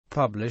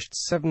Published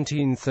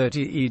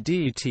 1730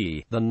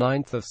 EDT, the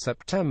 9th of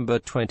September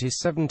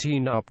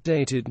 2017.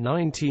 Updated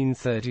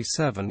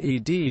 1937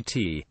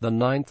 EDT, the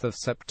 9th of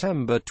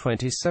September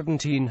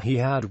 2017. He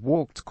had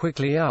walked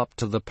quickly up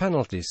to the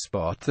penalty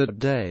spot that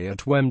day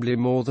at Wembley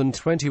more than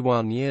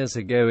 21 years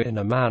ago in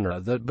a manner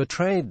that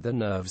betrayed the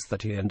nerves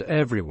that he and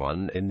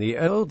everyone in the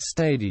old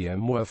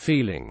stadium were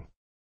feeling.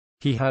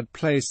 He had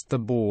placed the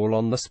ball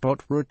on the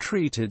spot,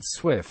 retreated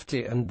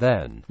swiftly, and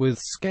then, with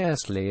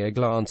scarcely a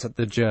glance at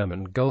the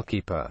German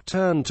goalkeeper,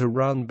 turned to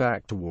run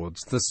back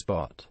towards the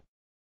spot.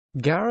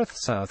 Gareth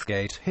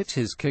Southgate hit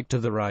his kick to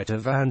the right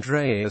of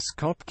Andreas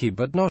Kopke,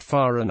 but not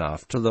far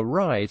enough to the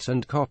right,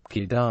 and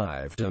Kopke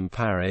dived and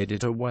parried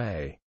it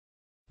away.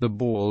 The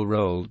ball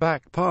rolled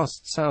back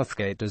past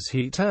Southgate as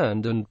he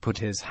turned and put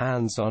his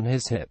hands on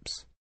his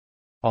hips.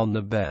 On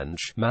the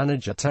bench,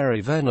 manager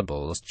Terry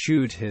Venables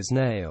chewed his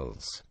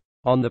nails.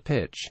 On the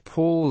pitch,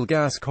 Paul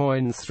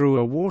Gascoigne threw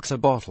a water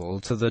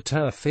bottle to the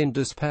turf in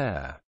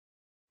despair.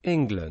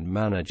 England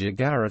manager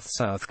Gareth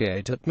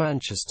Southgate at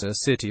Manchester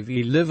City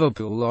v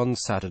Liverpool on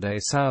Saturday.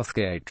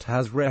 Southgate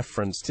has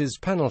referenced his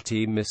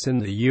penalty miss in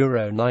the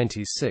Euro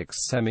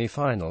 '96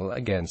 semi-final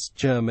against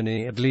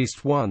Germany at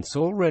least once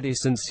already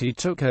since he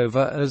took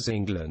over as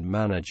England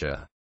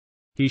manager.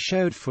 He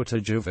showed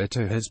footage of it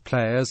to his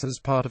players as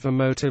part of a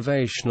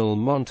motivational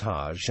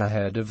montage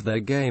ahead of their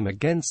game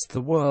against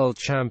the world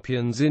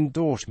champions in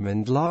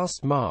Dortmund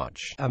last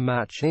March, a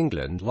match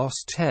England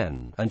lost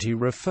 10, and he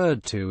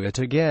referred to it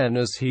again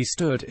as he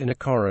stood in a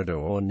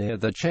corridor near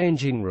the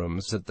changing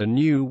rooms at the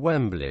new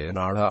Wembley an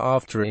hour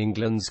after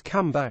England's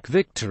comeback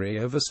victory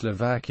over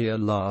Slovakia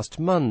last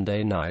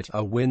Monday night,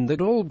 a win that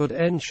all but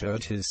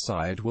ensured his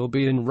side will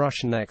be in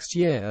Russia next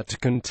year to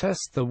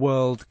contest the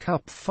World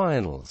Cup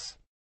finals.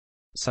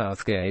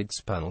 Southgate's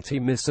penalty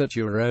miss at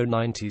Euro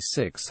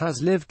 '96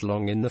 has lived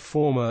long in the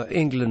former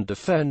England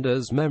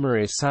defender's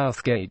memory.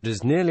 Southgate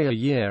is nearly a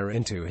year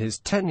into his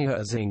tenure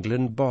as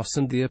England boss,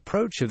 and the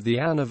approach of the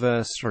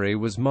anniversary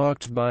was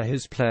marked by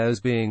his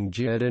players being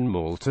jeered in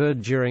Malta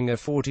during a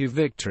 40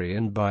 victory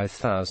and by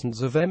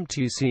thousands of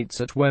empty seats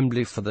at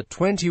Wembley for the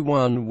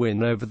 21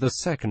 win over the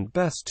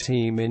second-best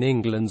team in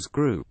England's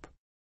group.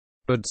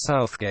 But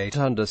Southgate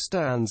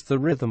understands the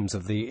rhythms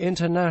of the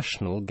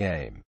international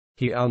game.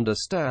 He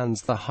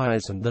understands the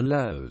highs and the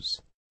lows.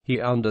 He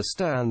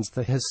understands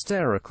the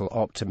hysterical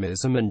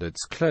optimism and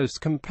its close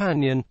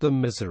companion, the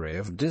misery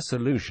of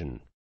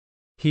disillusion.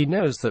 He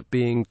knows that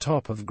being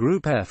top of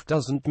Group F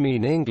doesn't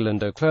mean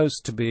England are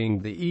close to being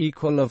the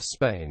equal of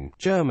Spain,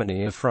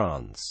 Germany or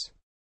France.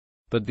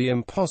 But the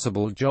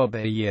impossible job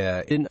a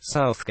year in,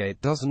 Southgate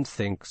doesn't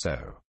think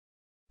so.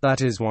 That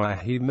is why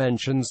he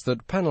mentions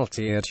that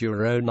penalty at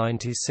Euro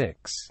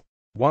 '96.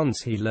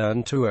 Once he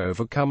learned to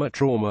overcome a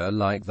trauma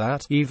like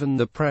that, even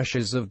the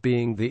pressures of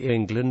being the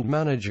England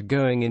manager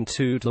going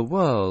into the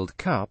World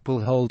Cup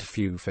will hold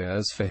few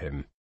fears for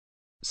him.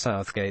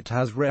 Southgate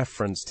has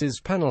referenced his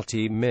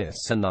penalty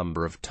miss a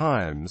number of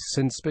times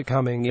since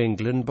becoming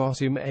England boss.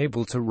 "I'm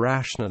able to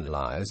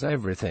rationalise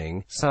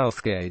everything,"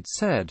 Southgate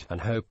said,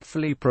 "and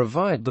hopefully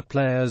provide the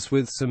players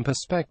with some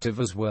perspective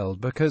as well,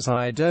 because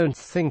I don't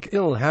think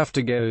I'll have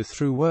to go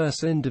through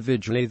worse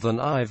individually than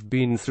I've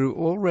been through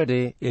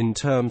already, in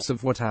terms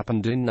of what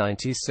happened in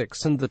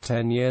 '96 and the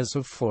 10 years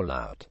of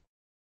fallout.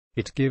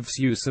 It gives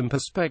you some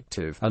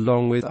perspective,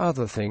 along with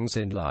other things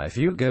in life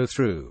you go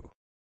through.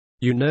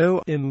 You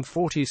know, I'm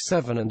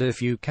 47, and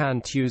if you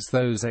can't use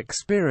those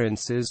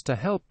experiences to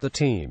help the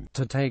team,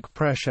 to take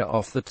pressure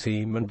off the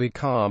team and be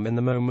calm in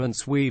the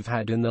moments we've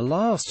had in the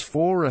last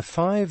 4 or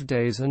 5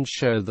 days and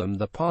show them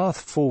the path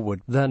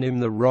forward, then I'm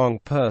the wrong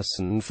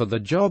person for the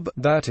job."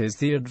 That is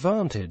the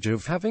advantage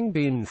of having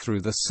been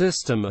through the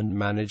system and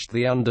managed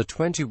the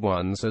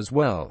under-21s as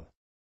well.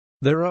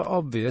 There are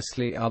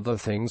obviously other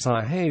things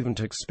I haven't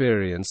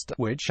experienced,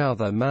 which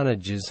other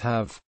managers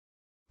have.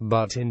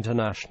 But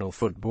international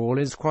football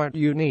is quite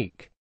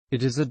unique.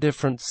 It is a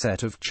different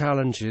set of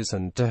challenges,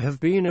 and to have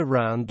been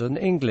around an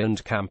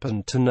England camp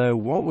and to know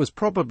what was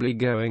probably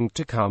going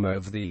to come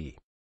over the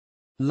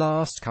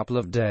last couple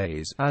of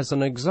days, as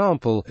an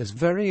example, is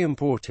very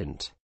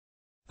important.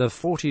 The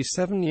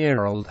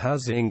 47-year-old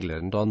has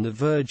England on the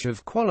verge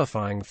of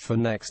qualifying for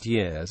next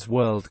year's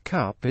World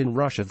Cup in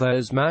Russia.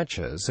 Those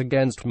matches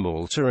against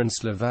Malta and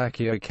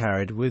Slovakia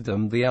carried with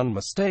them the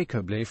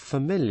unmistakably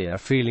familiar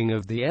feeling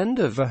of the end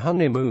of a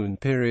honeymoon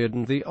period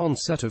and the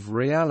onset of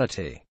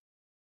reality.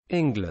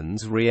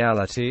 England's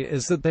reality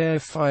is that they're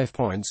 5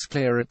 points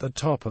clear at the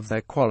top of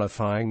their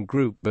qualifying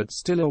group, but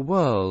still a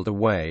world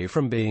away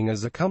from being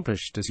as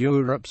accomplished as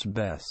Europe's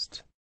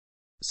best.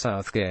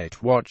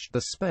 Southgate watched the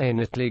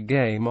Spain-Italy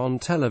game on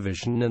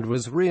television and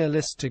was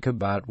realistic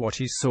about what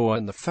he saw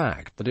and the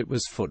fact that it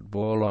was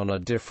football on a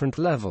different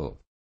level.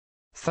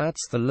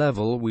 "That's the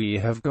level we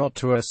have got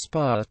to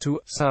aspire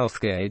to,"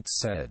 Southgate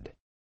said.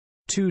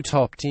 "Two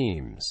top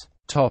teams,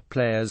 top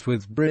players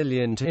with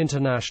brilliant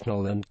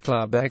international and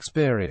club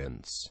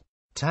experience.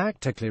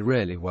 Tactically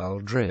really well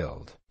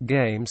drilled,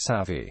 game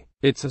savvy.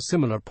 It's a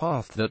similar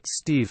path that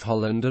Steve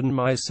Holland and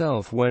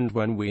myself went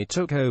when we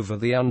took over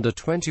the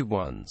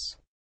under-21s.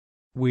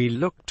 We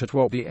looked at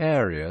what the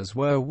areas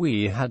were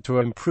we had to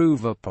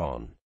improve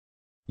upon.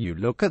 You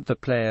look at the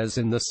players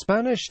in the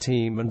Spanish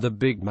team and the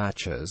big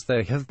matches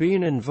they have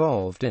been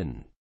involved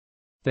in.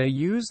 They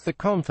use the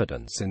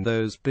confidence in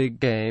those big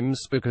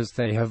games because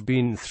they have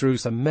been through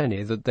so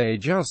many that they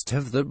just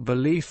have that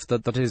belief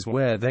that that is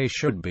where they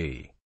should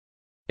be.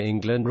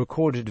 England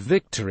recorded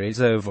victories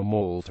over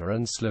Malta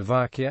and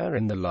Slovakia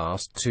in the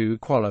last two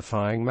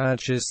qualifying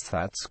matches.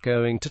 That's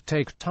going to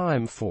take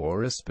time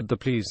for us, but the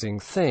pleasing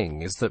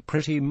thing is that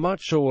pretty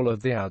much all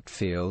of the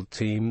outfield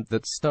team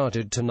that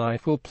started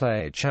tonight will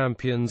play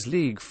Champions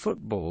League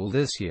football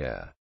this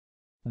year.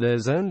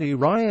 There's only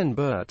Ryan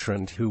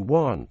Bertrand who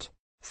won't.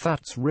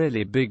 That's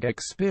really big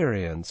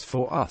experience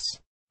for us.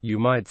 You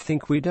might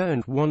think we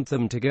don't want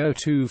them to go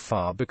too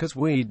far because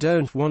we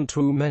don't want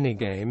too many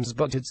games,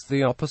 but it's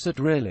the opposite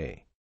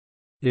really.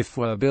 If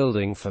we're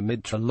building for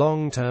mid to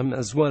long term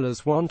as well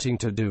as wanting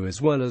to do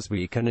as well as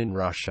we can in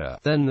Russia,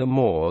 then the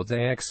more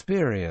they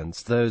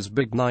experience those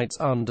big nights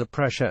under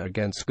pressure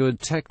against good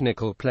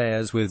technical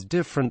players with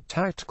different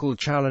tactical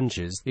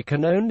challenges, it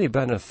can only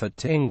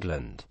benefit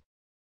England.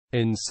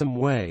 In some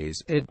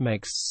ways, it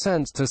makes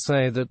sense to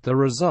say that the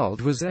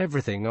result was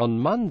everything on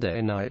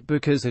Monday night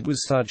because it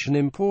was such an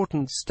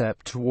important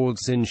step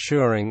towards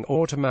ensuring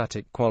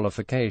automatic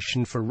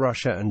qualification for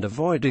Russia and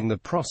avoiding the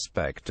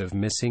prospect of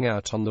missing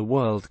out on the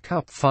World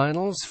Cup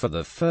finals for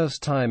the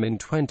first time in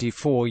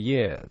 24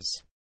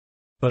 years.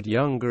 But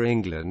younger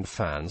England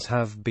fans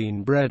have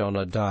been bred on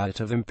a diet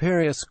of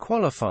imperious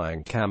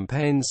qualifying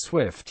campaigns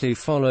swiftly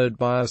followed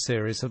by a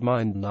series of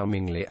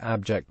mind-numbingly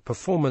abject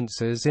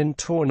performances in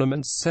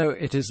tournaments, so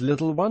it is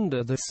little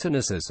wonder that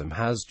cynicism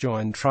has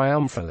joined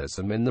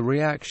triumphalism in the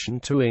reaction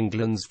to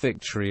England's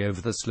victory over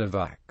the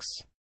Slovaks.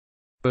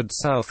 But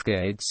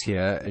Southgate's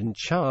year in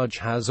charge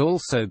has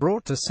also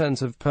brought a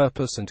sense of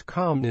purpose and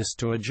calmness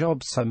to a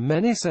job some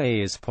many say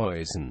is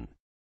poison.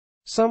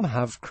 Some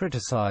have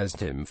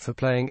criticized him for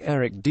playing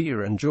Eric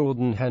Dier and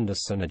Jordan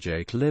Henderson and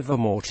Jake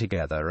Livermore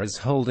together as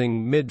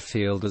holding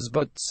midfielders,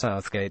 but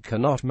Southgate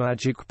cannot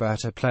magic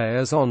better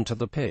players onto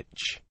the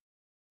pitch.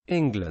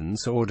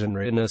 England's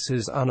ordinariness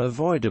is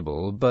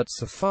unavoidable, but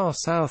so far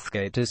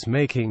Southgate is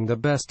making the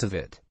best of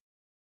it.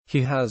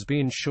 He has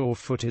been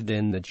sure-footed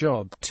in the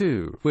job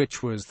too,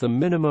 which was the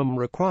minimum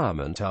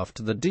requirement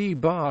after the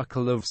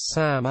debacle of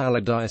Sam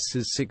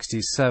Allardyce's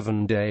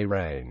 67-day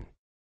reign.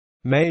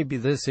 Maybe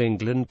this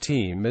England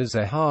team is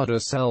a harder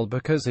sell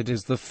because it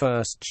is the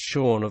first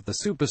shorn of the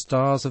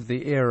superstars of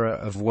the era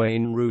of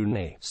Wayne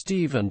Rooney,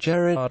 Steven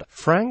Gerrard,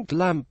 Frank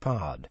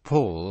Lampard,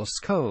 Paul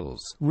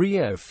Scholes,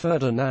 Rio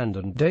Ferdinand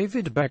and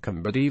David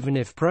Beckham. But even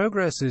if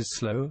progress is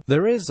slow,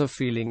 there is a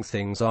feeling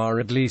things are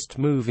at least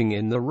moving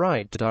in the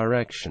right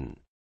direction.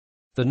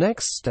 The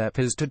next step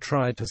is to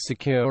try to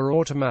secure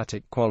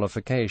automatic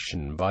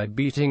qualification by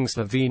beating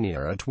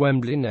Slovenia at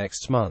Wembley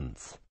next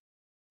month.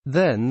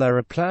 Then there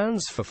are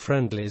plans for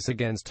friendlies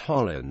against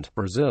Holland,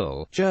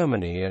 Brazil,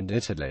 Germany and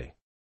Italy.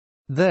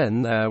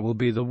 Then there will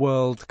be the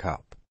World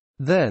Cup.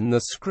 Then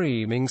the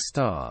screaming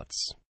starts.